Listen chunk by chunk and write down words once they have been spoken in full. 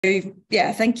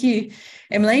Yeah, thank you,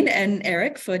 Emeline and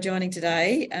Eric, for joining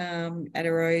today. At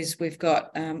AROSE, we've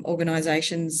got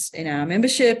organisations in our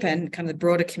membership and kind of the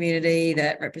broader community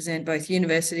that represent both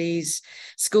universities,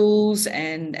 schools,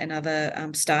 and other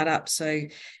startups. So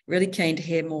really keen to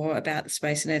hear more about the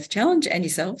Space and Earth Challenge and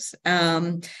yourselves.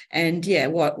 And yeah,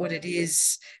 what it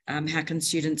is, how can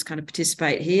students kind of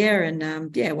participate here,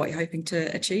 and yeah, what you're hoping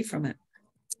to achieve from it.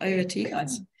 Over to you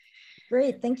guys.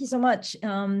 Great, thank you so much.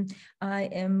 I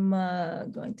am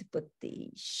going to put the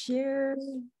share.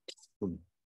 Let's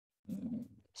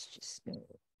just go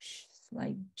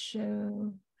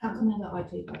slideshow. How come I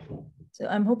do that? So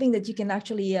I'm hoping that you can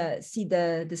actually see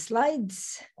the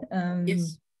slides.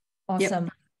 Yes. Awesome.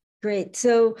 Yep. Great.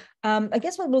 So I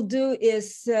guess what we'll do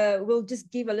is we'll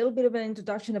just give a little bit of an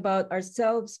introduction about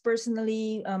ourselves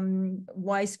personally,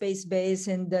 why SpaceBase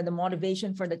and the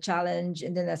motivation for the challenge,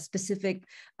 and then a specific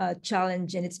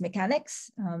challenge and its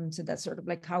mechanics. So that's sort of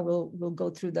like how we'll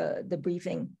go through the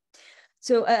briefing.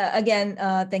 So again,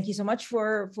 thank you so much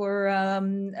for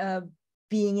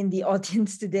being in the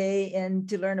audience today and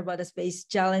to learn about the space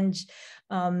challenge.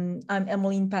 I'm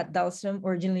Emeline Paat-Dahlstrom,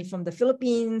 originally from the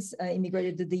Philippines,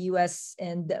 immigrated to the US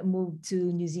and moved to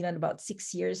New Zealand about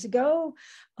 6 years ago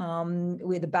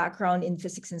with a background in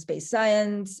physics and space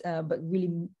science, but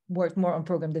really worked more on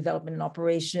program development and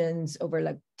operations over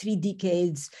like 3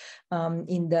 decades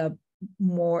in the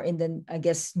I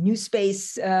guess, new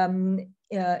space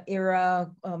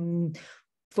era,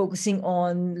 focusing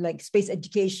on like space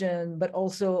education, but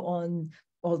also on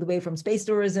all the way from space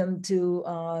tourism to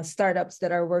startups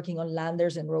that are working on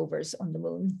landers and rovers on the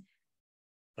moon.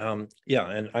 Yeah,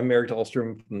 and I'm Eric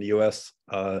Dahlstrom from the US.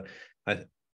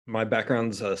 My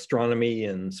background's astronomy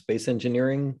and space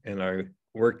engineering, and I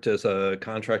worked as a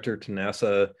contractor to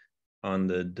NASA on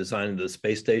the design of the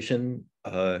space station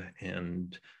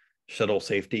and shuttle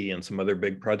safety and some other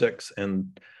big projects.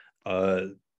 And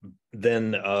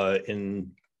then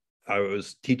I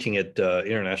was teaching at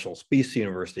International Space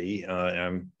University.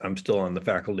 I'm still on the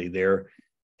faculty there,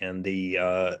 and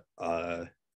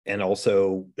and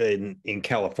also in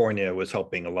California, I was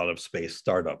helping a lot of space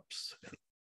startups.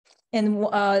 And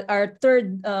our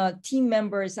third team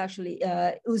member is actually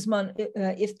Usman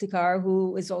Iftikhar,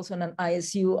 who is also an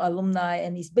ISU alumni,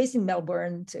 and he's based in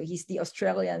Melbourne. So he's the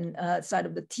Australian side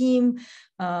of the team,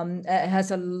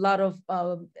 has a lot of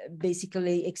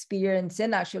basically experience,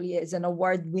 and actually is an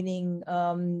award-winning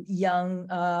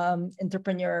young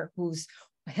entrepreneur who's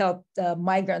helped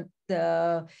migrant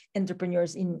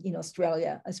entrepreneurs in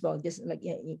Australia as well, just like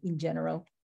in general.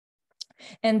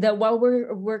 And while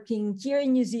we're working here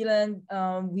in New Zealand,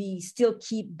 we still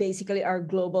keep basically our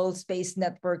global space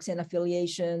networks and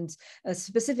affiliations,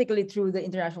 specifically through the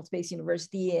International Space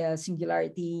University,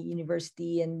 Singularity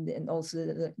University, and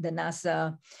also the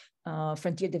NASA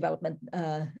Frontier Development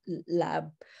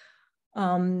Lab.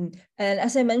 And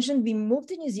as I mentioned, we moved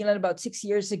to New Zealand about 6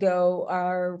 years ago.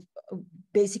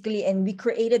 And we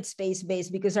created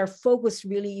SpaceBase because our focus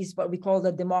really is what we call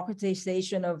the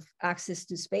democratization of access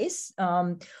to space,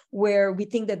 where we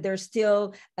think that there's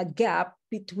still a gap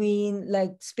between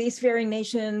like spacefaring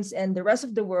nations and the rest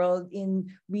of the world in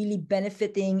really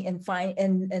benefiting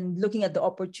and looking at the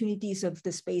opportunities of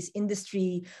the space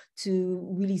industry to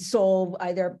really solve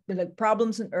either like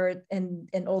problems on Earth and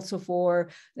also for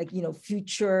like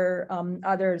future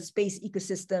other space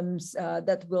ecosystems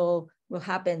that will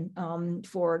happen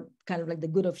for kind of like the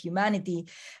good of humanity.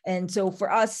 And so for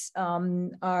us,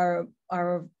 our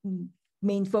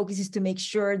main focus is to make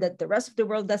sure that the rest of the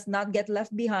world does not get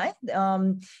left behind.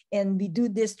 And we do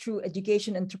this through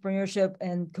education, entrepreneurship,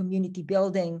 and community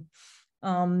building.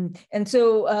 And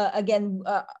so again,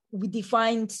 we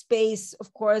define space,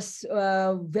 of course,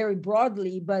 very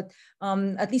broadly, but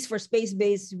at least for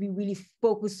SpaceBase, we really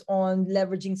focus on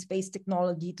leveraging space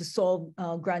technology to solve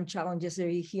grand challenges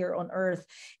here on Earth.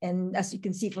 And as you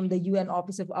can see from the UN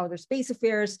Office of Outer Space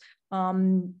Affairs,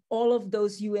 all of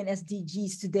those UN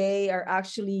SDGs today are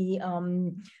actually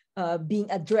being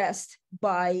addressed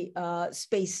by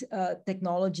space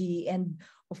technology. And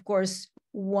of course,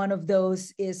 one of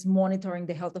those is monitoring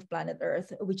the health of planet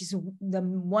Earth, which is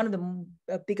one of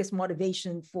the biggest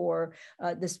motivation for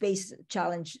the space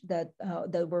challenge that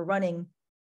we're running.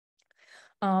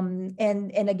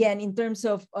 And again, in terms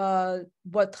of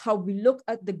how we look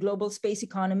at the global space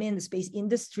economy and the space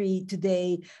industry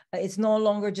today, it's no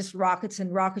longer just rockets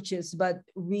and rocket ships, but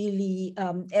really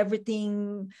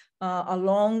everything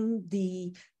along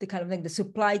the kind of like the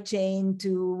supply chain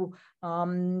to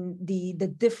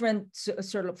the different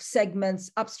sort of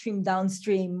segments upstream,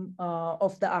 downstream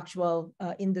of the actual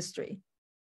industry.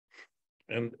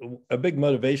 And a big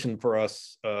motivation for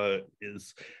us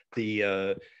is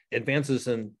the advances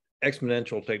in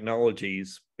exponential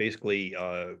technologies, basically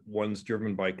ones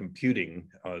driven by computing.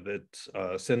 That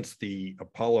since the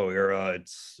Apollo era,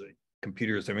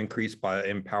 computers have increased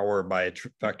in power by a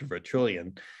factor of 1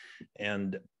 trillion,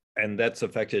 and that's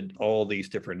affected all these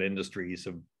different industries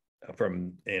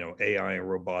from AI and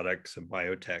robotics and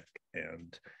biotech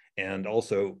and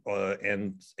also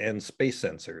and space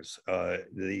sensors.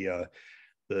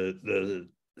 The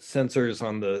sensors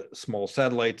on the small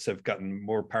satellites have gotten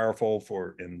more powerful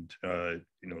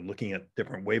looking at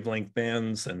different wavelength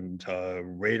bands and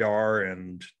radar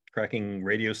and tracking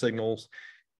radio signals,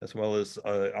 as well as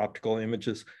optical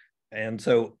images. And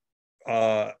so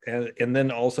and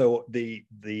then also the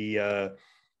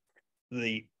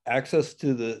access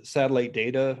to the satellite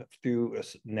data through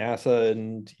NASA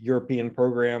and European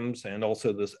programs, and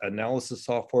also this analysis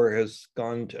software has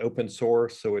gone to open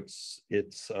source. So it's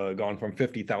gone from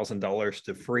 $50,000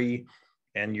 to free,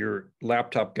 and your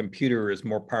laptop computer is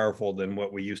more powerful than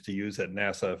what we used to use at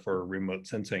NASA for remote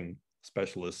sensing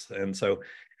specialists. And so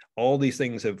all these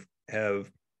things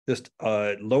have just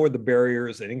lowered the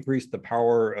barriers and increased the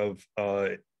power of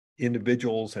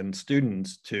individuals and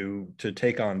students to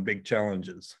take on big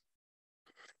challenges.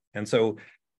 And so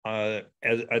at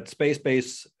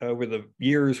SpaceBase, over the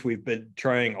years, we've been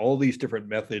trying all these different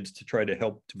methods to try to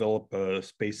help develop a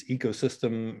space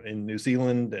ecosystem in New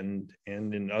Zealand and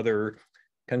in other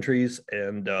countries.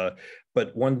 And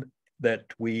but one that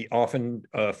we often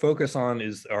focus on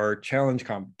is our challenge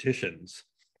competitions,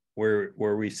 where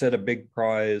we set a big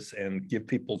prize and give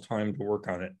people time to work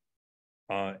on it.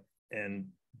 And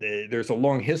there's a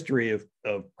long history of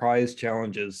prize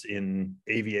challenges in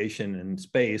aviation and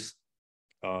space,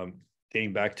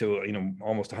 dating back to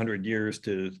almost 100 years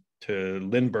to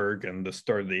Lindbergh and the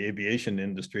start of the aviation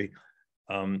industry.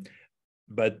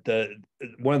 But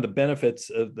one of the benefits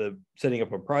of setting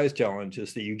up a prize challenge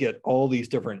is that you get all these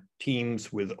different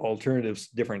teams with alternatives,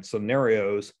 different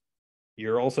scenarios.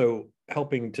 You're also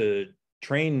helping to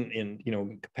train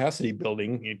in capacity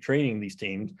building. You're training these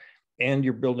teams, and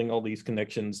you're building all these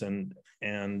connections and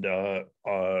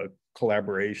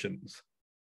collaborations.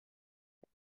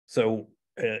 So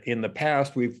in the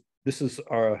past, we've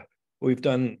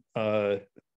done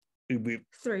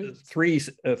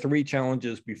three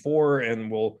challenges before,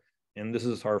 and this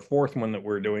is our fourth one that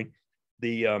we're doing.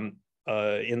 In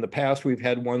the past, we've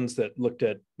had ones that looked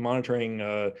at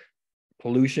monitoring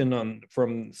pollution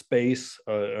from space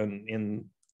on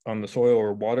the soil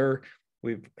or water.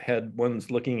 We've had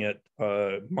ones looking at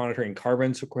monitoring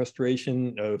carbon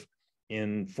sequestration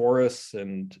in forests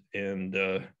and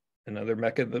other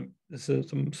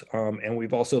mechanisms. And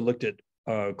we've also looked at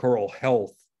coral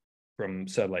health from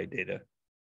satellite data.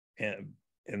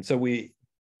 And so we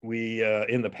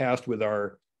in the past with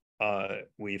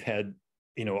we've had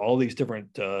all these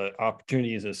different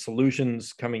opportunities as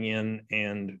solutions coming in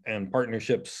and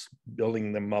partnerships,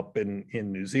 building them up in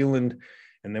New Zealand.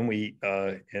 And then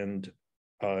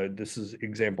this is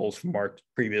examples from our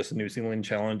previous New Zealand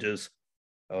challenges.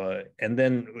 And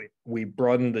then we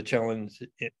broadened the challenge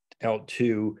out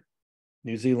to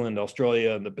New Zealand,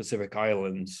 Australia, and the Pacific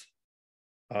Islands.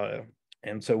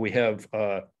 And so we have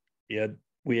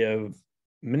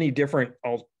many different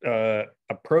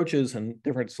approaches and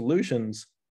different solutions.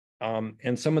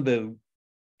 And some of the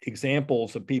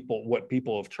examples of what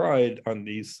people have tried on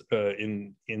these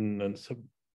in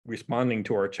responding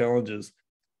to our challenges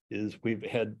is we've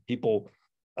had people,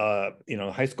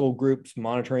 high school groups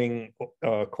monitoring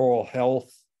coral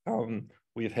health.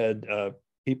 We've had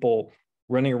people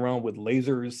running around with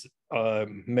lasers,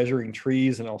 measuring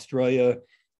trees in Australia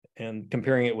and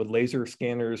comparing it with laser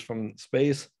scanners from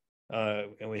space.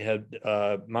 And we had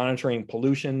monitoring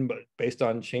pollution, but based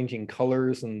on changing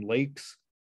colors in lakes,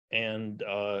 and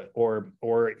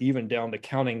or even down to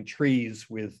counting trees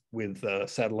with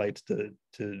satellites to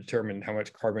determine how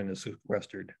much carbon is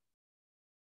sequestered.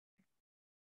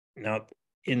 Now,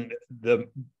 in the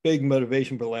big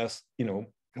motivation for the last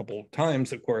couple of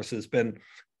times, of course, has been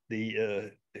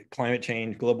the climate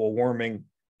change, global warming,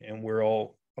 and we're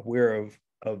all aware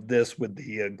of this with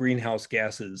the greenhouse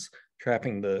gases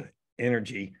trapping the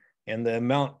energy, and the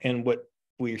amount, and what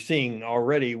we're seeing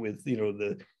already with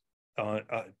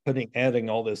adding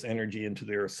all this energy into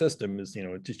their system is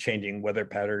just changing weather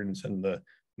patterns and the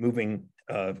moving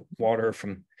water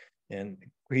from and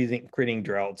creating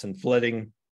droughts and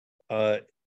flooding.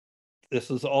 This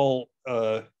is all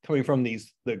coming from the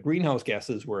greenhouse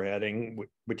gases we're adding,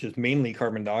 which is mainly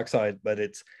carbon dioxide,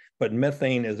 but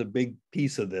methane is a big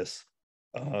piece of this,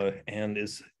 and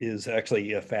is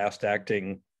actually a fast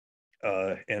acting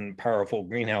and powerful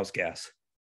greenhouse gas.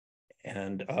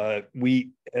 And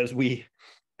as we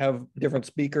have different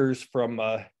speakers from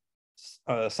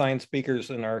science speakers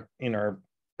in our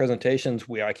presentations,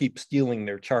 I keep stealing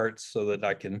their charts so that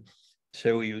I can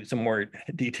show you some more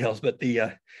details. But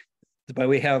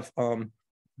we have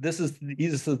this is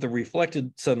the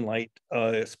reflected sunlight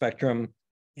spectrum,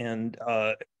 and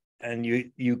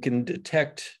you can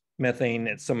detect methane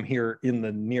at some here in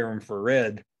the near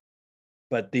infrared,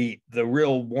 but the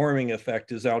real warming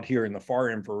effect is out here in the far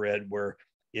infrared, where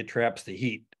it traps the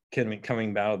heat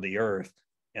coming out of the earth.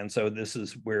 And so this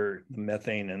is where the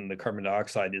methane and the carbon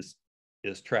dioxide is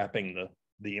trapping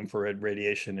the infrared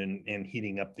radiation and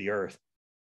heating up the earth.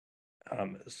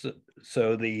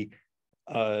 So the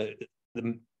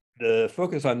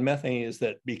focus on methane is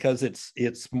that because it's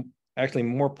actually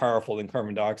more powerful than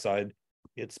carbon dioxide,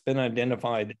 it's been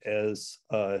identified as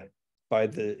by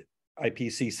the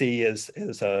IPCC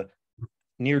as a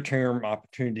near-term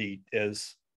opportunity.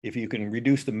 As if you can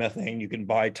reduce the methane, you can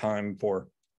buy time for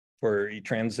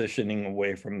transitioning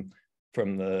away from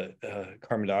the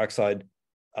carbon dioxide,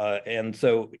 and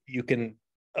so you can.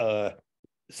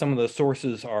 Some of the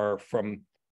sources are from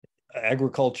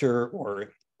agriculture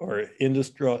or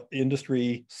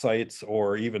industry sites,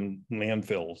 or even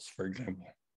landfills, for example.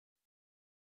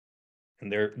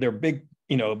 And they're big,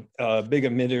 big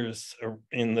emitters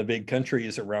in the big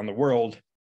countries around the world,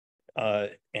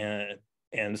 and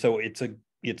so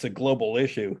it's a global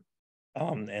issue,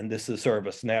 and this is sort of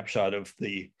a snapshot of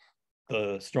the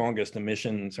strongest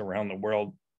emissions around the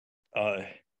world,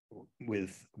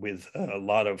 with a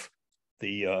lot of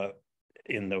the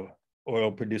in the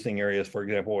oil producing areas, for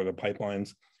example, or the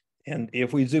pipelines. And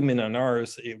if we zoom in on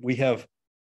ours, we have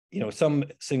some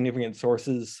significant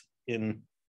sources in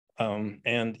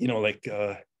and you're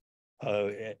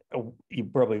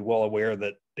probably well aware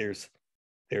that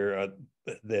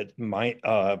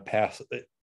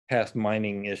past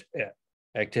mining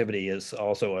activity is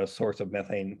also a source of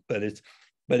methane. But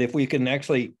if we can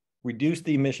actually reduce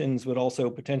the emissions, but also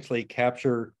potentially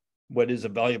capture what is a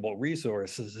valuable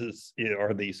resource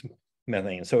are these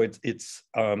methane. So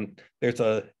there's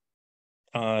a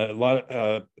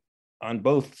lot on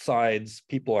both sides.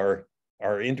 People are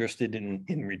interested in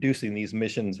reducing these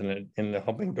emissions and in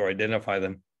helping to identify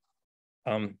them.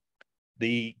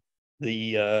 This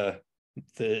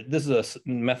is a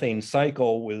methane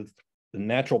cycle with the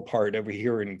natural part over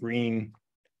here in green,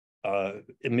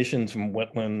 emissions from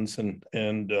wetlands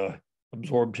and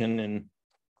absorption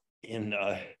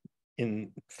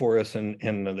in forests and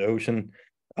the ocean.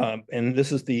 And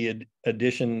this is the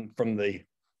addition from the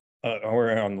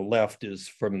or on the left is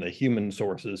from the human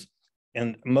sources.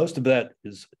 And most of that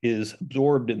is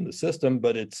absorbed in the system,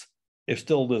 but there's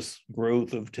still this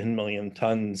growth of 10 million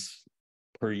tons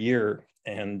per year,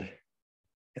 and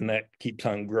that keeps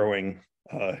on growing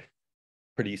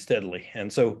pretty steadily.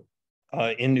 And so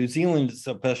in New Zealand, it's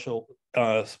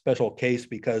a special case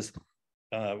because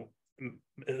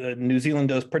New Zealand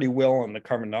does pretty well on the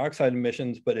carbon dioxide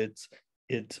emissions, but it's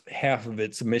half of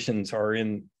its emissions are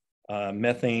in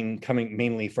methane coming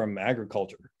mainly from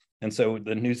agriculture. And so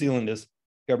the New Zealand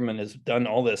government has done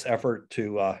all this effort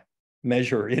to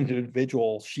measure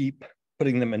individual sheep,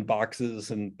 putting them in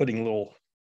boxes and putting little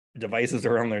devices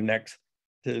around their necks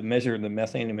to measure the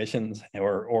methane emissions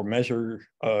or measure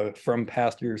from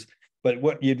pastures. But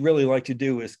what you'd really like to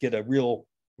do is get a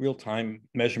real-time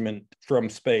measurement from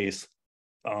space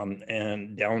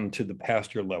and down to the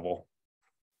pasture level.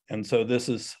 And so this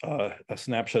is a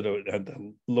snapshot at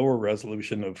the lower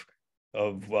resolution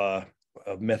of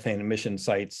methane emission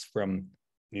sites from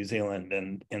New Zealand,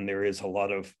 and there is a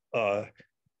lot of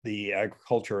the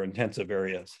agriculture intensive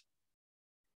areas.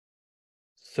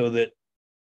 So that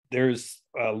there's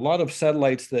a lot of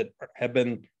satellites that have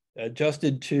been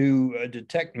adjusted to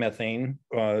detect methane,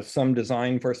 some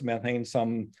designed for methane,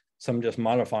 some just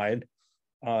modified,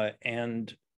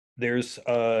 and there's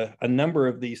a number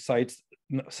of these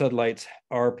satellites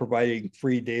are providing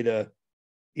free data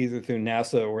either through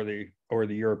NASA or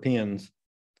the Europeans,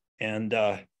 and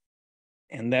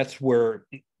that's where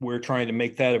we're trying to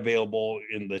make that available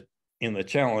in the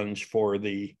challenge for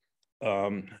the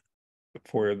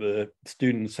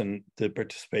students and to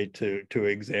participate to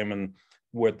examine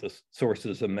what the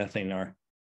sources of methane are.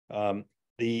 On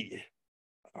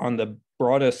the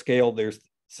broadest scale, there's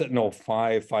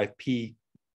Sentinel-5, 5P,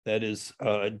 that is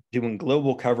doing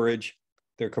global coverage.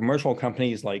 There are commercial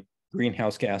companies like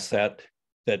Greenhouse Gas Sat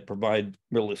that provide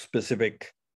really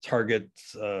specific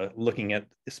targets, looking at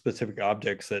specific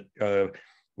objects that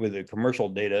with the commercial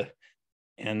data.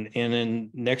 And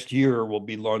in next year, we'll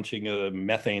be launching a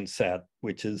methane sat,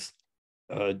 which is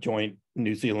joint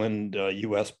New Zealand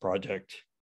US project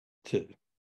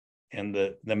and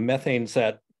the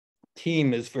MethaneSat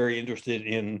team is very interested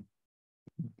in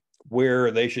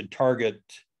where they should target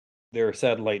their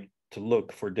satellite to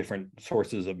look for different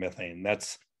sources of methane.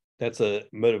 That's a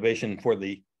motivation for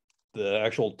the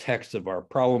actual text of our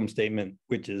problem statement,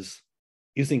 which is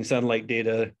using satellite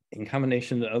data in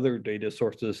combination with other data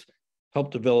sources,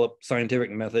 help develop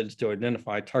scientific methods to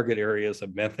identify target areas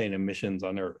of methane emissions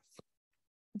on Earth.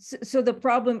 So the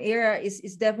problem area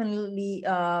is definitely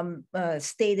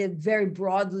stated very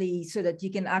broadly so that you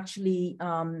can actually,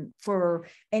 for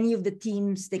any of the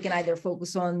teams, they can either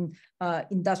focus on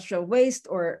industrial waste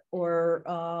or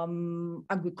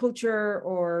agriculture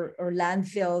or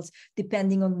landfills,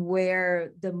 depending on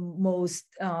where the most,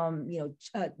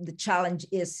 the challenge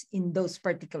is in those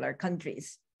particular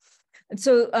countries. And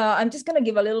so I'm just going to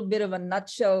give a little bit of a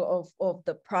nutshell of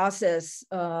the process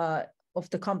of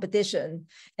the competition.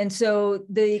 And so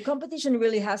the competition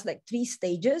really has like 3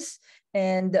 stages.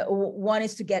 And one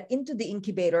is to get into the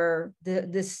incubator.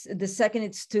 The second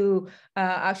is to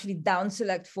actually down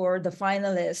select for the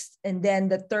finalists. And then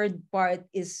the third part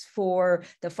is for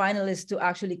the finalists to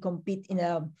actually compete in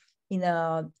a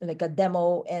like a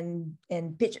demo and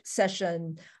pitch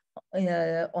session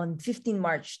on 15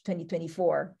 March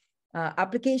 2024.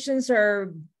 Applications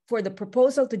are for the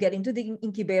proposal to get into the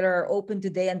incubator are open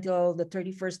today until the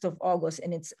 31st of August,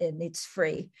 and it's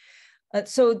free.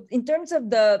 So in terms of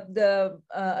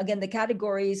again, the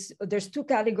categories, there's 2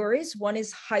 categories. One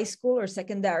is high school or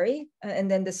secondary,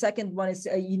 and then the second one is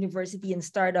university and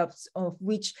startups, of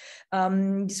which,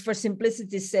 just for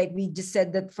simplicity's sake, we just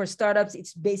said that for startups,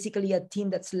 it's basically a team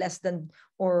that's less than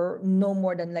or no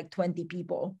more than like 20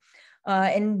 people.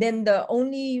 And then the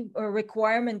only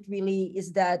requirement really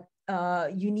is that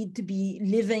you need to be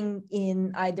living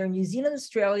in either New Zealand,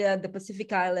 Australia, the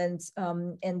Pacific Islands,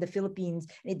 and the Philippines.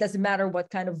 It doesn't matter what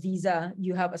kind of visa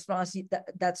you have, as long as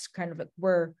that's kind of like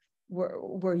where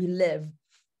you live.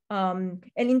 And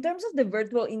in terms of the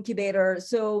virtual incubator,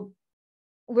 so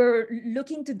we're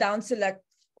looking to down select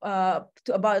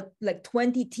to about like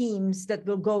 20 teams that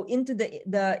will go into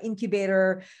the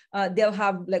incubator. They'll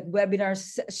have like webinar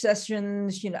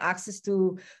sessions, access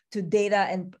to data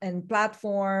and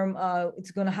platform. It's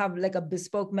going to have like a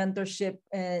bespoke mentorship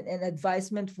and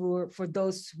advisement for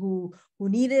those who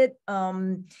need it.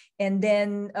 And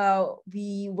then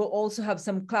we will also have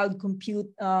some cloud compute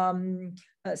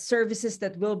services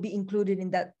that will be included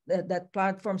in that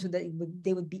platform, so that it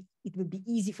would be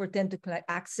easy for them to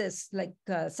access like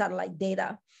satellite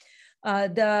data.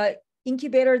 The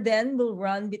incubator then will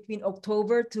run between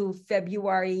October to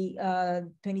February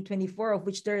 2024, of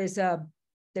which there's a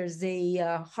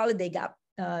holiday gap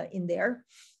in there.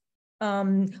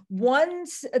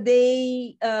 Once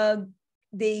they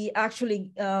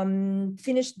actually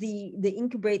finish the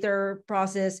incubator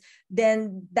process,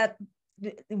 then that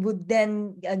would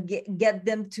then get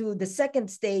them to the second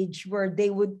stage, where they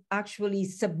would actually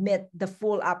submit the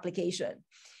full application.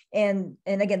 And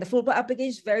again, the full application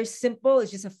is very simple. It's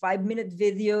just a 5-minute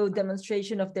video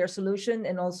demonstration of their solution,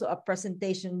 and also a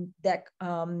presentation deck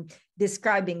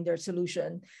describing their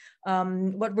solution.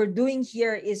 What we're doing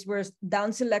here is we're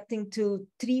down selecting to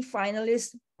 3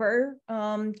 finalists per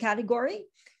category,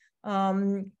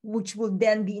 which will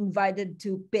then be invited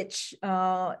to pitch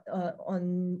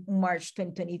on March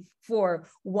 2024.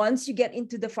 Once you get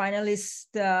into the finalist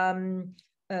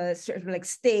sort of like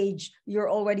stage, you're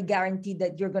already guaranteed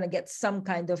that you're going to get some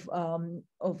kind of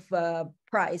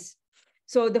prize.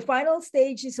 So the final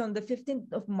stage is on the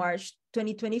 15th of March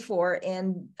 2024,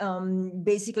 and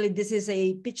basically this is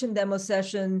a pitch and demo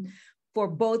session for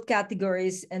both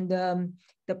categories, and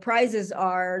the prizes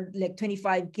are like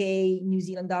 25K New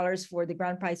Zealand dollars for the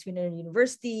grand prize winner in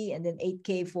university, and then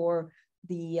 8K for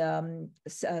the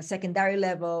secondary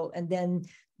level, and then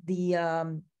the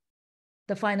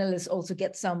finalists also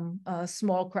get some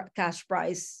small cash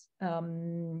prize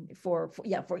for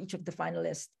each of the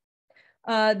finalists.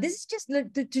 This is just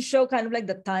to show kind of like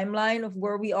the timeline of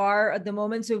where we are at the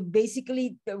moment. So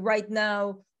basically, right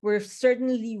now, we're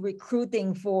certainly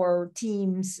recruiting for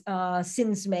teams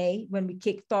since May, when we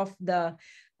kicked off the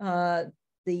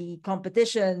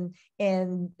competition,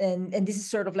 and this is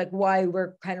sort of like why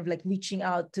we're kind of like reaching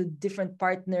out to different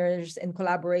partners and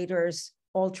collaborators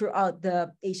all throughout the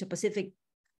Asia Pacific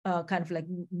kind of like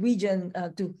region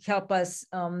to help us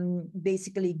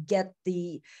basically get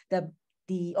the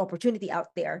opportunity out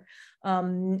there.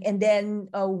 And then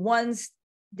once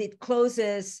it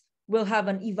closes, we'll have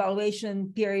an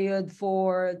evaluation period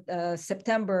for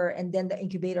September, and then the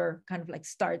incubator kind of like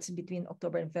starts between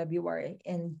October and February,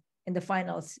 and the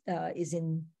finals is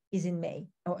in is in May.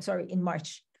 Oh, sorry, in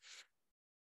March.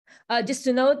 Just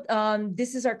to note,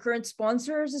 this is our current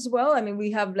sponsors as well. I mean,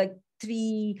 we have like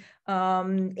 3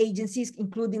 agencies,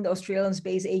 including the Australian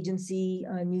Space Agency,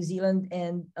 New Zealand,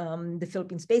 and the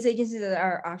Philippine Space Agency that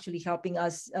are actually helping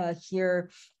us here,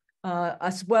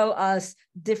 as well as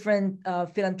different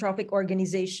philanthropic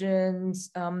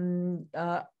organizations,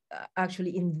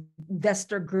 actually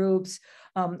investor groups,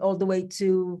 all the way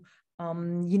to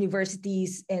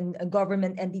universities and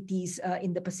government entities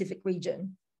in the Pacific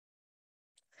region.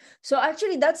 So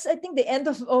actually, that's, I think, the end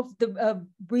of the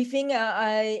briefing.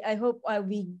 I hope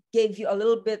we gave you a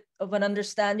little bit of an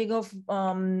understanding of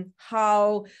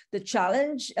how the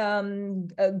challenge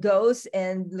goes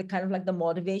and the kind of like the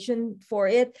motivation for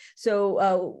it.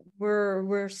 So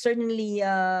we're certainly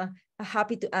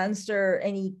happy to answer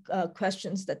any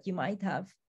questions that you might have.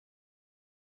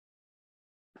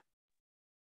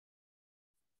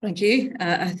 Thank you.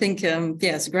 I think, yeah,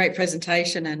 it's a great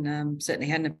presentation, and certainly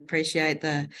hadn't appreciate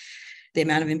the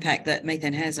amount of impact that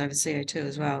methane has over CO2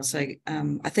 as well. So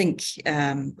I think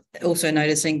also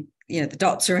noticing, the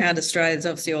dots around Australia is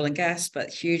obviously oil and gas, but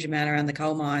huge amount around the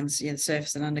coal mines, the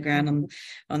surface and underground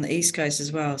on the East Coast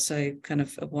as well. So kind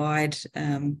of a wide,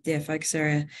 focus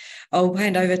area. I'll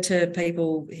hand over to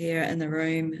people here in the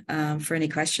room for any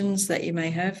questions that you may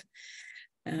have.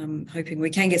 Hoping we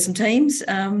can get some teams,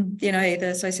 either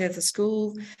associated with the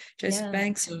school, Joseph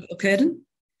Banks or Curtin,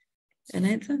 and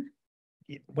answer.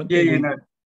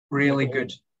 Really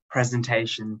good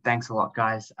presentation. Thanks a lot,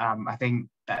 guys. I think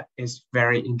that is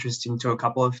very interesting to a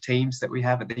couple of teams that we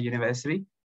have at the university.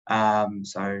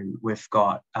 So we've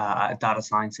got a data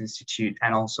science institute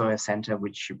and also a center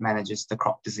which manages the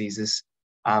crop diseases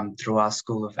through our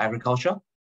School of Agriculture,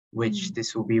 which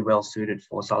this will be well suited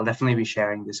for. So I'll definitely be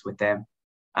sharing this with them.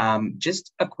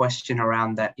 Just a question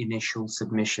around that initial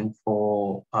submission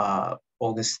for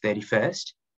August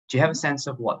 31st. Do you have a sense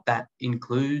of what that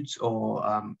includes, or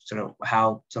sort of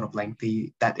how sort of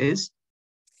lengthy that is?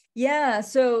 Yeah,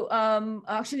 so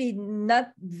actually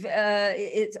not,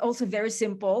 it's also very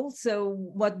simple. So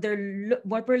what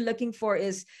we're looking for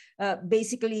is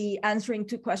basically answering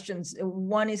 2 questions.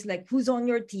 One is like, who's on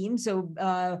your team? So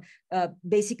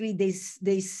basically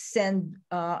they send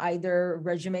either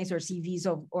resumes or CVs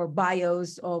or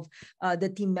bios of the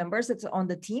team members that's on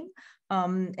the team.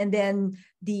 And then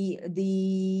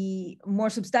the more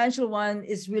substantial one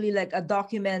is really like a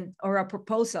document or a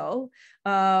proposal,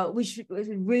 which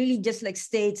really just like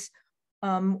states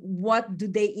what do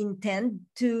they intend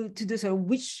to do. So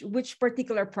which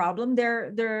particular problem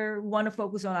they want to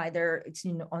focus on, either it's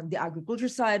on the agriculture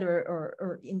side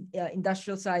or in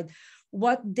industrial side,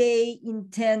 what they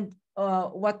intend,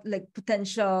 what like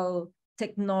potential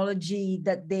technology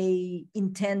that they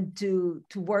intend to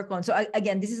work on. So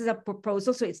again, this is a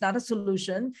proposal, so it's not a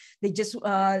solution. They just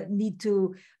need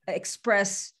to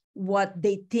express what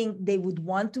they think they would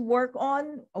want to work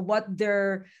on, or what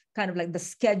their kind of like the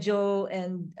schedule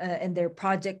and their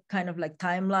project kind of like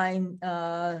timeline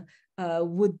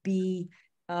would be,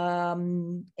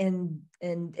 and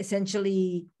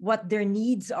essentially what their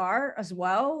needs are as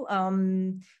well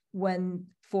when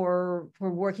for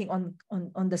working on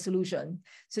the solution.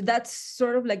 So that's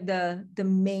sort of like the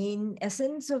main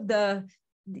essence of the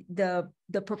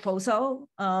proposal.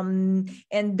 And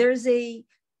there's a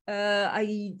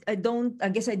I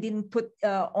guess I didn't put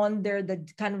on there the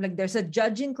kind of like, there's a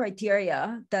judging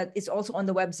criteria that is also on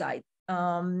the website,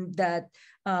 that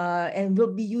and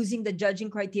we'll be using the judging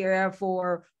criteria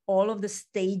for all of the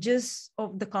stages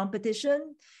of the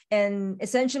competition. And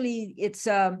essentially it's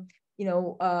are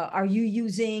you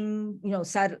using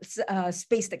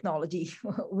space technology,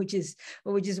 which is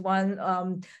one.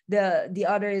 The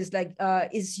other is like,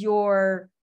 is your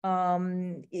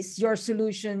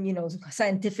solution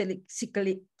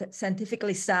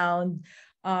scientifically sound?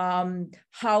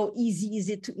 How easy is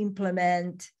it to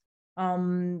implement?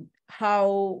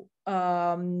 How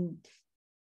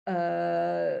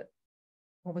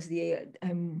what was the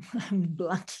I'm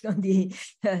blanking on the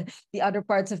other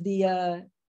parts of the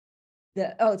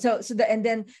and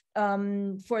then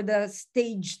for the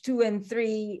stage 2 and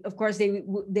 3, of course,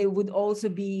 they would also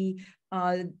be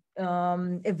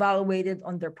evaluated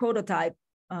on their prototype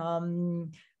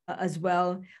as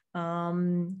well.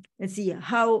 Let's see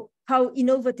how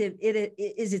innovative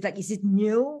is it. Like, is it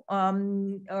new,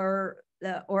 or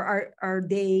are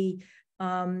they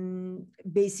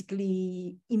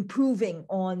basically improving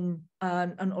on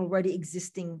an already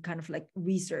existing kind of like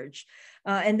research?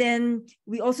 And then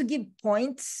we also give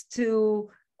points to,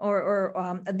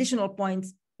 or additional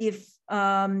points if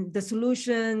the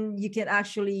solution, you can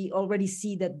actually already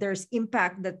see that there's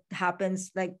impact that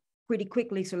happens like pretty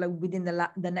quickly. So like within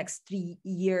the next 3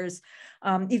 years,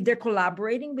 if they're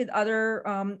collaborating with other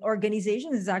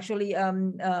organizations, is actually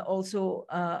also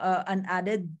an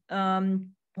added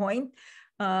point.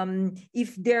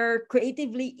 If they're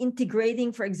creatively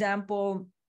integrating, for example,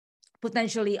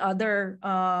 potentially other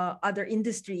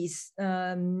industries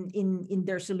in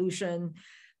their solution,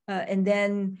 and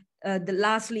then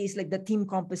lastly is like the team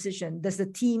composition. Does the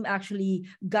team actually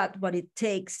got what it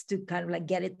takes to kind of like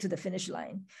get it to the finish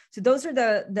line? So those are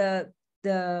the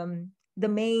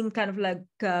main kind of like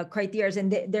criteria,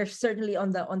 and they're certainly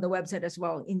on the website as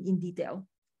well in detail.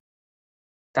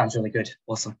 Sounds really good.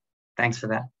 Awesome. Thanks for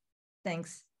that.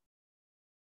 Thanks.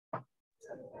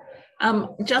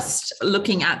 Just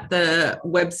looking at the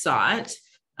website,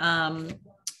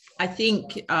 I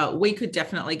think we could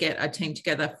definitely get a team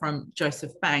together from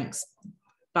Joseph Banks,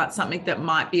 but something that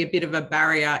might be a bit of a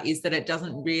barrier is that it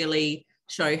doesn't really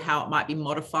show how it might be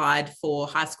modified for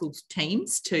high school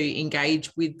teams to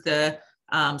engage with the,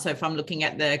 so if I'm looking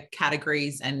at the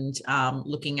categories and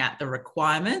looking at the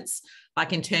requirements,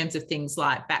 like in terms of things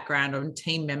like background on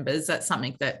team members, that's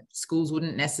something that schools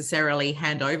wouldn't necessarily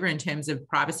hand over in terms of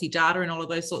privacy data and all of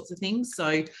those sorts of things.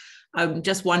 So I'm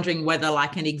just wondering whether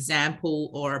like an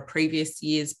example or a previous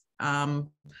year's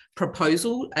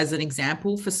proposal as an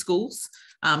example for schools,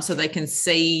 so they can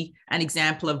see an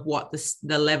example of what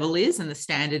the level is and the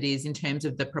standard is in terms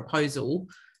of the proposal.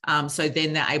 So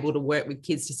then they're able to work with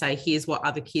kids to say, here's what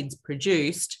other kids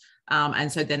produced.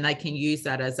 And so then they can use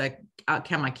that as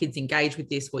can my kids engage with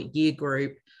this, what year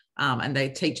group, and the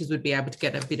teachers would be able to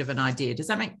get a bit of an idea. Does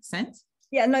that make sense?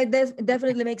 Yeah, no, it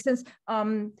definitely makes sense.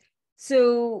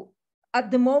 So at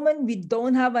the moment, we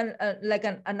don't have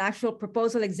an actual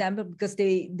proposal example because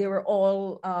they were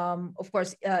all, of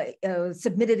course,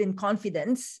 submitted in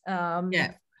confidence from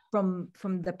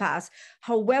the past.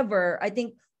 However, I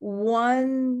think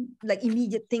one like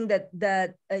immediate thing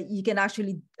that you can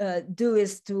actually do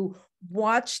is to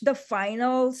watch the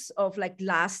finals of like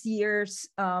last year's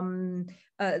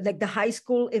like the high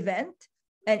school event,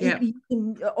 and you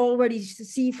can already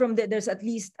see from there's at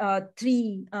least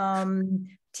 3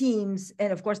 teams,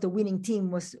 and of course the winning team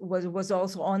was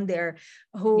also on there,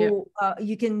 who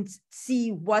you can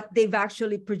see what they've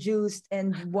actually produced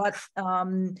and what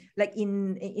like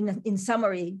in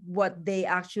summary what they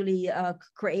actually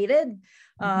created.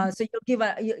 So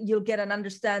you'll get an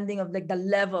understanding of like the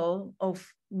level of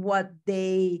what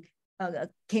they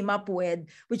came up with,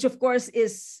 which of course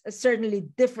is certainly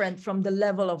different from the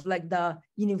level of like the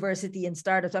university and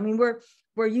startups. I mean,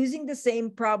 we're using the same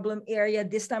problem area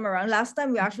this time around. Last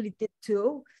time we actually did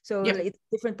 2, so it's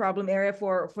a different problem area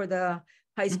for the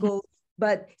high school.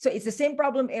 But so it's the same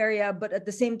problem area, but at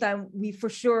the same time, we for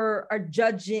sure are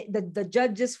judging the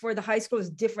judges for the high school is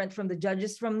different from the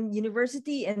judges from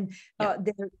university, and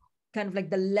they're kind of like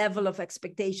the level of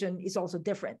expectation is also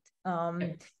different.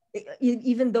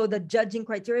 Even though the judging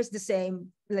criteria is the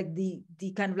same, like the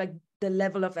kind of like the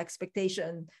level of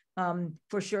expectation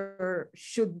for sure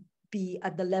should be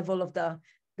at the level of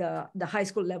the high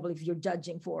school level if you're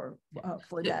judging for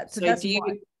that. So that's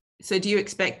one. So do you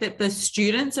expect that the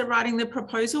students are writing the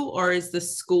proposal, or is the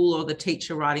school or the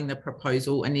teacher writing the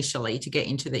proposal initially to get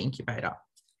into the incubator?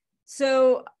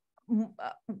 So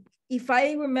if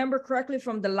I remember correctly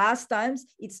from the last times,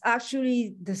 it's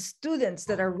actually the students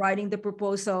that are writing the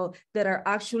proposal that are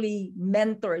actually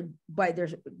mentored by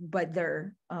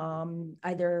their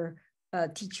either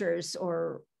teachers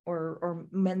or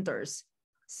mentors.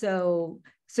 So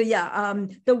yeah,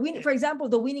 for example,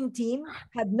 the winning team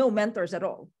had no mentors at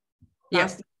all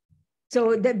last year.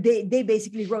 So they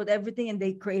basically wrote everything and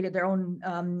they created their own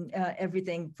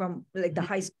everything from like the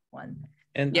high school one.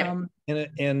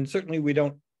 And certainly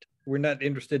we're not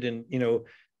interested in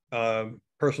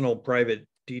personal private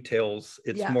details.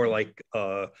 It's more like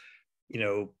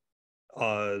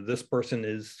this person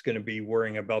is going to be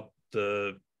worrying about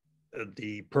the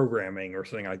programming or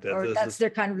something like that. Or that's their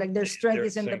kind of like their strength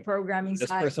is in the programming side.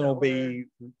 This person will be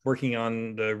working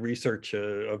on the research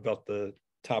about the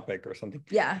topic or something.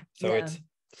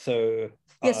 So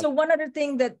one other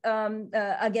thing that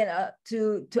again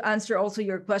to answer also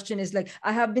your question is like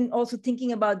I have been also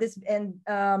thinking about this, and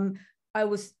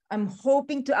I'm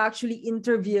hoping to actually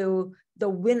interview the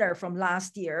winner from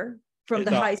last year from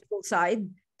the high school side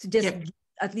to just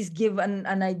at least give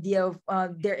an idea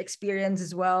of their experience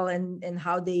as well, and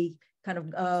how they kind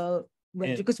of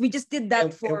went, because we just did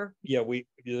that we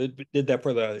did that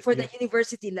for the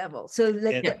university level. So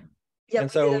like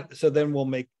so then we'll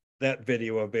make that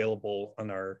video available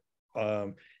on our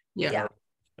on our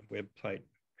website.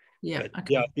 But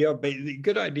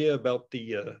good idea about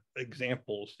the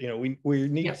examples. We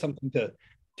need something to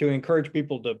to encourage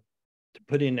people to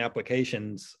put in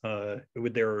applications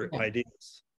with their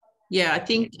ideas. Yeah, I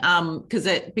think because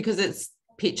it's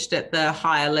pitched at the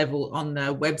higher level on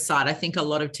the website, I think a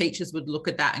lot of teachers would look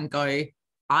at that and go,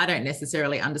 I don't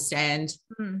necessarily understand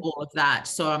all of that.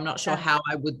 So I'm not sure how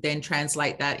I would then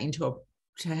translate that into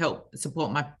to help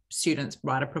support my students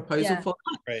write a proposal for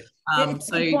that. Right.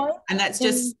 So, and that's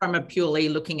just from a purely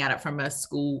looking at it from a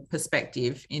school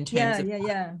perspective in terms of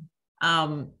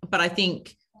but I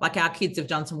think like our kids have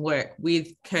done some work with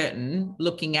Curtin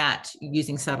looking at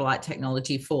using satellite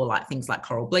technology for like things like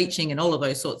coral bleaching and all of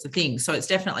those sorts of things. So it's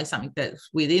definitely something that's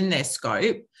within their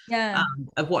scope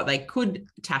of what they could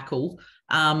tackle.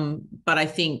 But I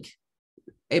think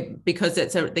because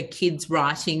it's the kids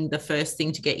writing the first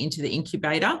thing to get into the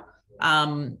incubator,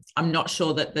 I'm not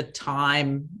sure that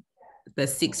the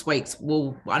 6 weeks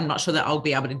I'm not sure that I'll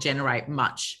be able to generate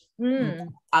much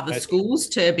other schools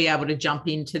to be able to jump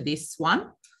into this one.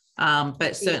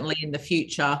 But certainly in the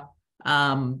future,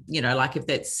 like if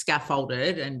that's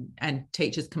scaffolded and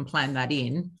teachers can plan that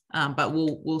in, but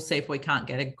we'll see if we can't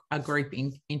get a group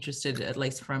interested, at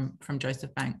least from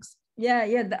Joseph Banks.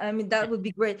 I mean, that would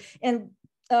be great. And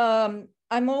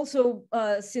I'm also,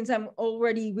 since I'm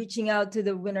already reaching out to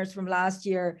the winners from last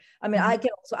year, I mean, I can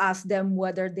also ask them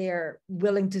whether they're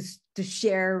willing to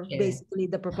share basically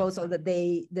the proposal that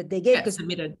they gave, because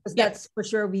that's for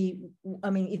sure. I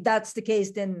mean, if that's the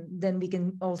case, then we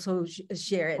can also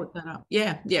share it. Put that up.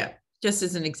 Yeah. Just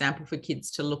as an example for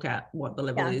kids to look at what the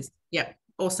level is. Yeah,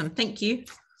 awesome. Thank you.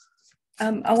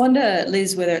 I wonder,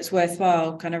 Liz, whether it's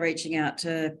worthwhile kind of reaching out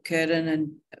to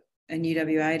Curtin and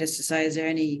UWA just to say, is there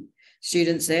any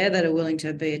students there that are willing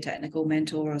to be a technical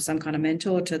mentor or some kind of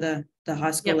mentor to the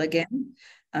high school again?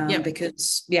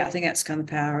 Because I think that's kind of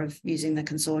the power of using the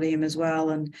consortium as well,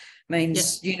 and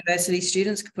means university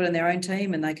students can put in their own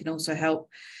team and they can also help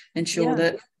ensure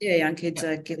that young kids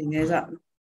are getting theirs up.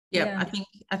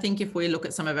 I think if we look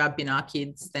at some of our Binar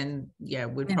kids, then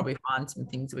we'd probably find some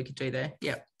things that we could do there.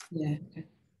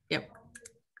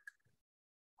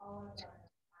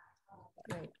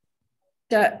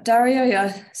 Dario,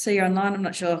 I see you're online. I'm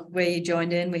not sure where you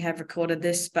joined in. We have recorded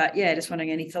this, but just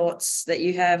wondering any thoughts that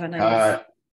you have. I know you have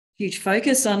huge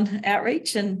focus on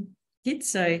outreach and kids,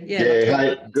 so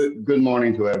hi, good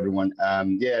morning to everyone.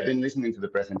 I've been listening to the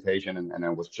presentation and I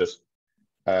was just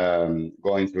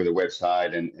going through the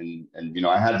website and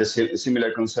I had the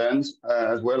similar concerns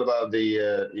as well about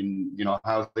the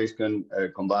how this can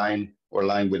combine or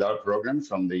align with our program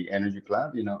from the Energy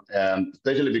Club,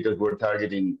 especially because we're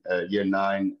targeting year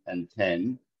 9 and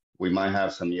 10. We might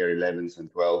have some year 11s and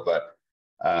 12, but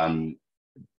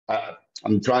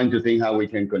I'm trying to think how we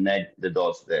can connect the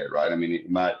dots there, right? I mean, it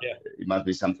must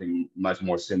be something much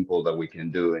more simple that we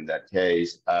can do in that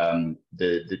case.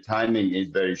 The timing is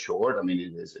very short. I mean,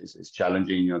 it's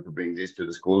challenging, to bring this to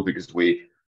the school because we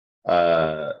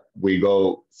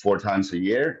go 4 times a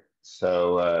year,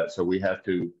 so we have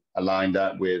to align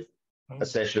that with a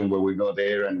session where we go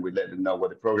there and we let them know what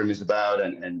the program is about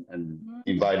and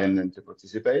inviting them to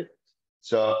participate.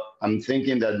 So I'm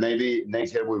thinking that maybe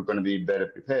next year we're going to be better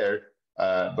prepared,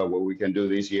 but what we can do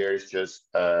this year is just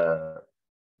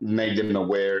make them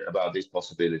aware about this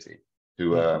possibility.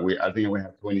 I think we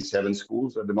have 27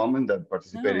 schools at the moment that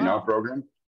participate in our program.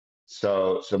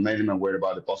 So make them aware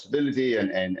about the possibility, and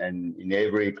in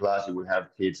every class we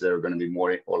have kids that are going to be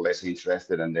more or less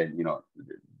interested, and then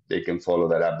they can follow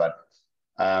that up. But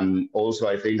also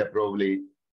I think that probably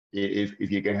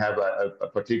if you can have a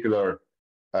particular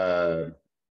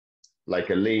like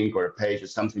a link or a page or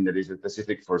something that is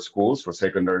specific for schools, for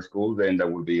secondary schools, then that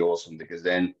would be awesome, because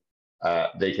then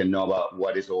they can know about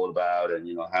what it's all about and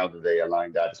how do they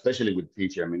align that, especially with the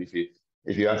teacher. I mean,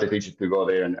 if you ask the teacher to go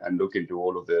there and look into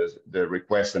all of the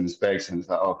requests and specs and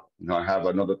say, I have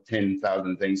another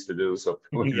 10,000 things to do, so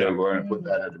we're going to put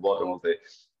that at the bottom of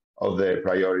the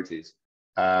priorities.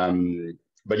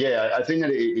 But I think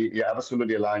that it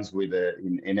absolutely aligns with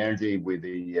in energy, with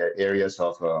the areas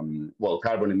of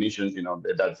carbon emissions.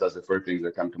 That's the first things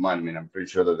that come to mind. I mean, I'm pretty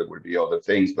sure that there will be other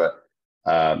things, but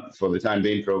for the time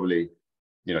being, probably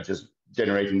just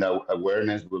generating that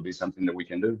awareness will be something that we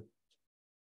can do.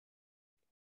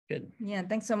 Good. Yeah,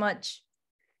 thanks so much.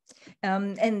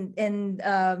 And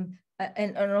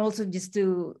also just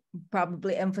to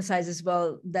probably emphasize as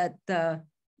well that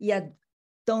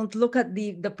don't look at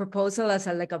the proposal as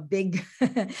a big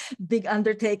big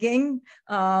undertaking,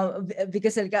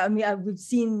 because we've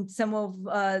seen some of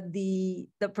the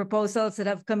proposals that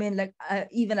have come in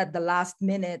even at the last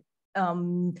minute,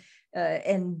 and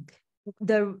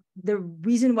the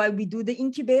reason why we do the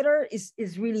incubator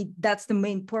is really, that's the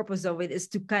main purpose of it, is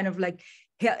to kind of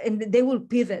and they will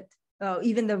pivot.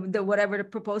 Even the whatever the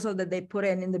proposal that they put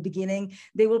in the beginning,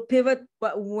 they will pivot.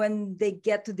 But when they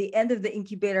get to the end of the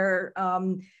incubator,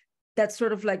 that's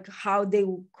sort of like how they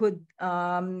could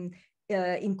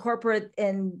incorporate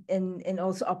and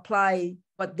also apply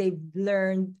what they've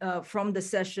learned from the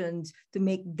sessions to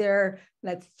make their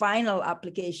like final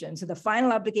application. So the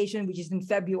final application, which is in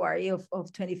February of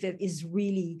 25th, is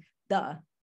really the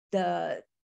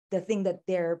thing that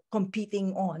they're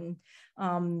competing on.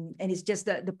 And it's just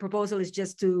that the proposal is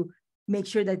just to make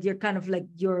sure that you're kind of like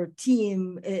your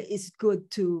team is good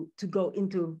to go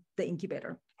into the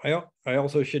incubator. I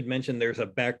also should mention there's a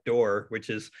back door, which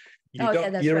is you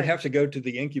don't have to go to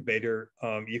the incubator.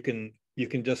 You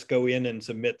can just go in and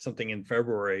submit something in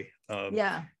February.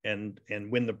 And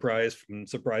win the prize and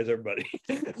surprise everybody.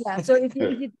 Yeah. So if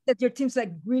that your team's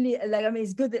like really like, I mean,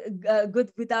 it's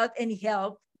good without any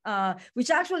help.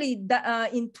 Which actually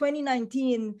in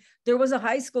 2019 there was a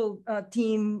high school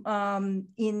team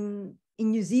in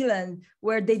New Zealand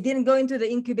where they didn't go into the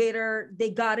incubator. They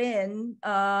got in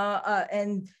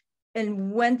and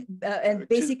went and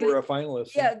basically were a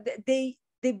finalist. Yeah,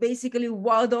 they basically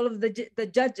wowed all of the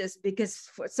judges because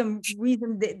for some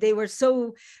reason they were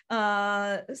so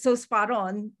spot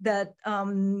on that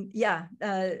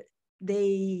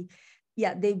they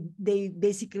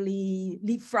basically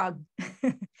leapfrogged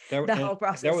the whole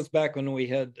process. That was back when we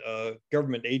had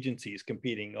government agencies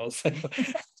competing also.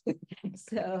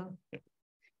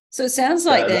 So it sounds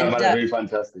like that might be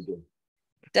fantastic.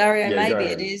 Dario, maybe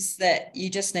it is that you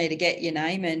just need to get your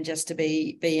name in just to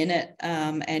be in it,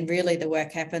 and really the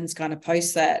work happens kind of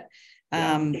post that.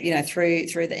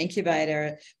 Through the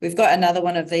incubator. We've got another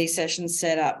one of these sessions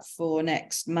set up for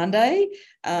next Monday.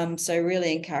 So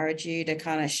really encourage you to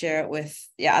kind of share it with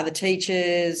other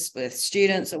teachers, with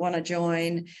students that want to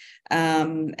join.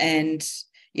 It's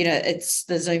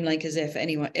the Zoom link is there for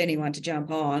anyone to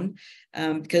jump on.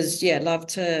 Because love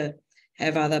to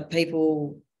have other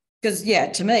people. Because,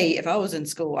 to me, if I was in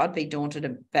school, I'd be daunted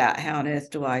about how on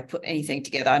earth do I put anything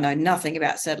together? I know nothing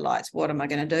about satellites. What am I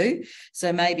going to do?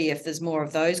 So maybe if there's more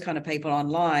of those kind of people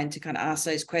online to kind of ask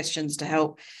those questions to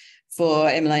help for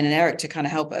Emeline and Eric to kind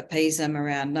of help appease them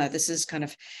around, no, this is kind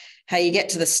of how you get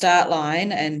to the start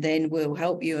line, and then we'll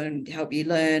help you and help you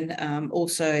learn.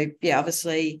 Also,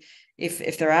 obviously,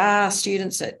 if there are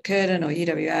students at Curtin or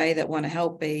UWA that want to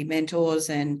help be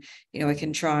mentors, and we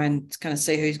can try and kind of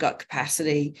see who's got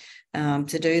capacity to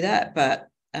do that. But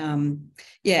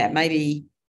maybe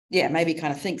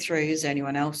kind of think through, is there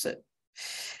anyone else that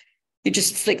you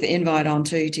just flick the invite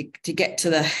onto to get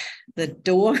to the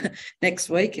door next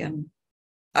week? And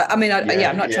I'm not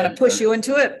trying to push you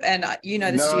into it, and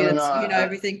the students,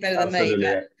 everything better than me.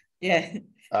 But,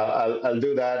 I'll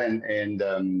do that,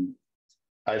 and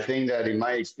I think that in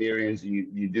my experience,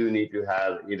 you do need to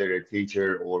have either a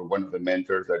teacher or one of the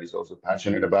mentors that is also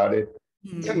passionate about it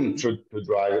to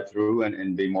drive it through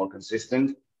and be more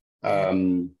consistent.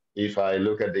 If I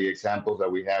look at the examples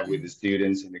that we have with the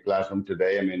students in the classroom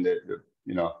today, I mean,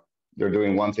 they're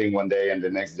doing one thing one day, and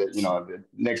the next day, the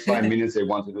next 5 minutes they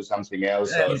want to do something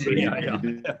else. So you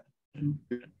need,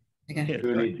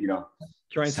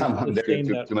 someone there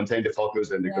to maintain the focus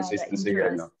and the consistency.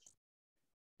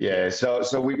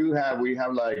 So we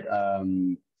have like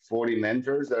 40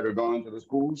 mentors that are going to the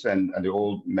schools, and they're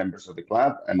all members of the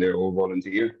club, and they're all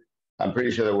volunteer. I'm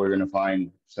pretty sure that we're going to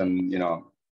find some,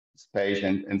 space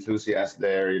enthusiasts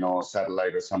there,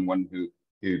 satellite or someone who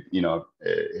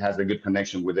has a good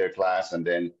connection with their class, and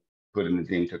then putting the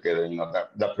team together.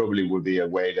 That probably would be a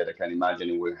way that I can imagine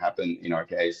it will happen in our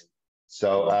case.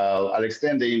 So I'll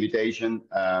extend the invitation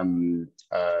to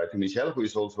Michelle, who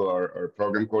is also our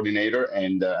program coordinator,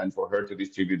 and for her to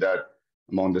distribute that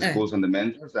among the schools and the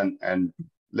mentors, and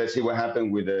let's see what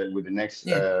happens with the next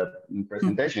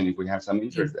presentation if we have some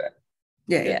interest there.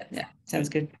 Yeah. Sounds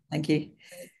good. Thank you.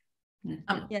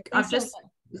 I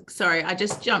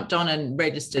just jumped on and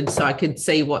registered so I could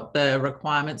see what the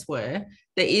requirements were.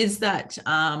 There is that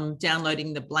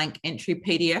downloading the blank entry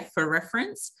PDF for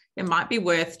reference. It might be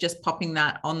worth just popping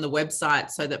that on the website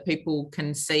so that people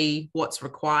can see what's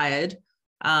required,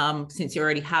 since you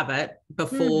already have it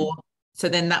before. So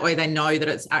then that way they know that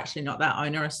it's actually not that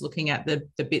onerous looking at the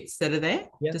bits that are there.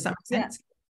 Does that make sense?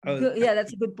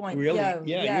 That's a good point. Really?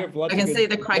 You have lots I can see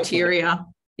the criteria.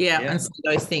 And see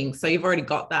those things. So you've already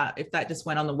got that. If that just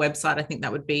went on the website, I think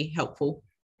that would be helpful.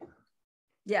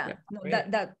 That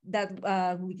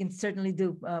we can certainly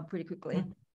do pretty quickly.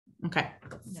 Okay.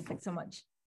 Thanks so much.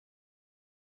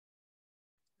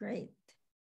 Great.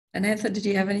 And Anthony, did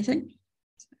you have anything?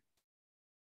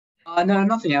 No,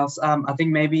 nothing else. I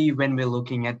think maybe when we're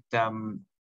looking at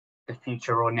the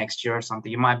future or next year or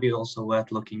something, it might be also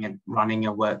worth looking at running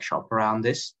a workshop around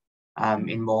this,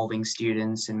 involving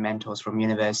students and mentors from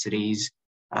universities.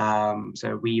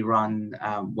 So we run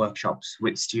workshops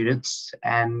with students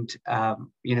and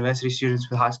university students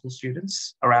with high school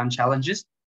students around challenges.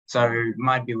 So it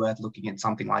might be worth looking at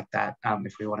something like that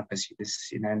if we want to pursue this,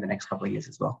 in the next couple of years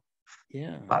as well.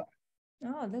 Yeah. But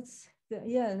oh, that's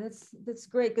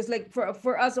great, because like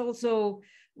for us also,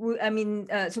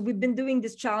 so we've been doing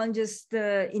these challenges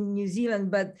in New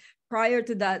Zealand, but prior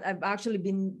to that, I've actually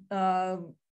been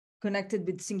connected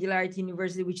with Singularity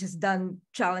University, which has done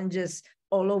challenges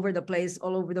all over the place,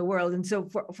 all over the world. And so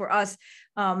for us,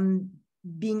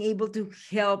 being able to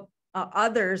help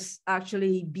others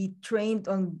actually be trained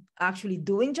on actually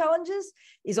doing challenges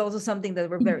is also something that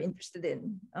we're very interested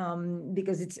in,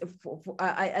 because it's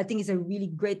I think it's a really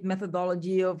great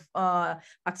methodology of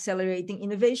accelerating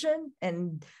innovation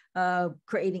and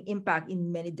creating impact in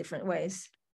many different ways.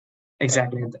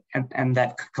 exactly, and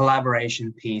that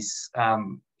collaboration piece,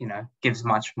 gives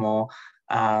much more,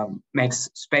 makes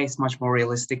space much more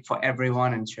realistic for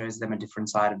everyone and shows them a different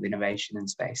side of innovation in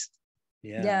space.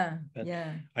 Yeah.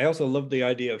 I also love the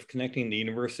idea of connecting the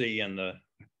university and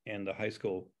the high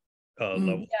school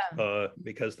level,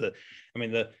 because the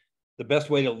best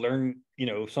way to learn,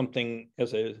 something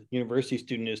as a university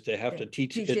student is to have to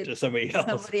teach it to somebody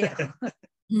else.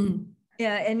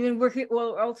 Yeah, and when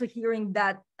we're also hearing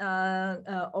that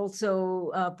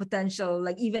potential,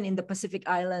 like even in the Pacific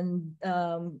Island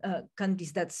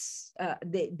countries, that's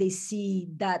they see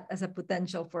that as a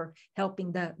potential for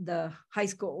helping the high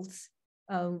schools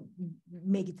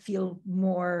make it feel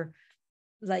more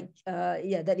like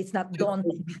that it's not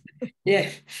daunting. Yeah.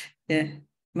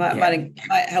 Might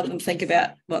help them think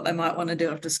about what they might want to do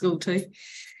after school too.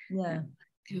 Yeah.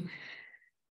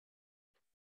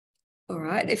 All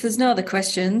right. If there's no other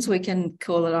questions, we can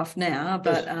call it off now.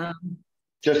 But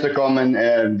just a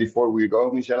comment before we go,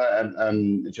 Michelle.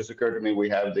 It just occurred to me we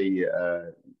have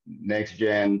the next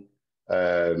gen,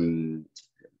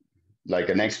 like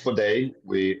an expo day.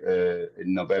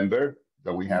 In November,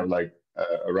 that we have like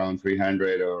around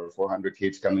 300 or 400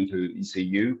 kids coming to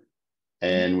ECU,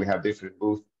 and we have different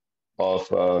booths of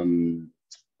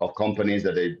companies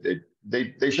that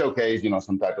they showcase,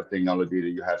 some type of technology, that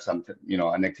you have some,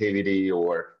 an activity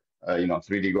or,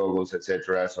 3D goggles,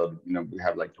 etc. So, we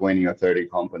have like 20 or 30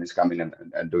 companies coming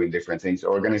and doing different things,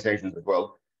 organizations as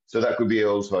well. So that could be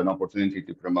also an opportunity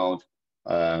to promote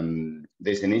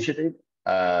this initiative.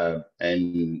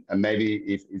 And maybe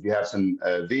if you have some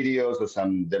videos or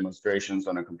some demonstrations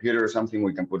on a computer or something,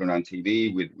 we can put it on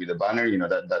TV with a banner,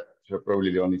 that's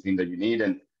probably the only thing that you need,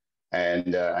 and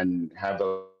have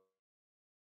those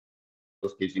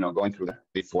kids, going through that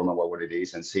big form of what it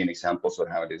is and seeing examples of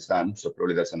how it is done. So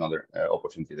probably that's another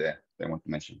opportunity there that I want to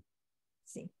mention.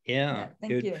 Yeah,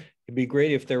 thank you. It'd be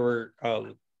great if there were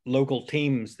local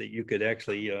teams that you could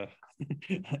actually.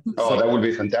 Oh, that would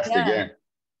be fantastic. Yeah.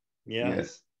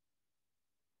 Yes.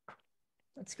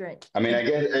 That's great. I mean, I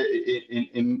guess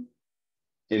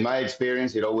in my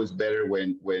experience, it's always better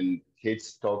when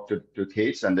kids talk to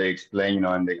kids and they explain,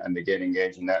 and they get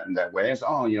engaged in that way. As,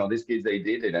 these kids, they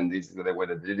did it, and this is the way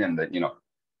they did it, and that,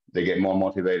 they get more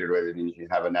motivated rather than you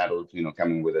have an adult,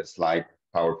 coming with a slide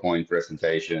PowerPoint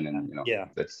presentation, and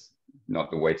that's not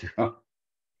the way to go.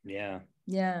 Yeah.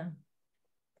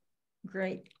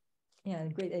 Great. Yeah,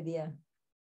 great idea.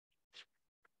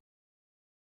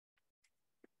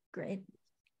 Great.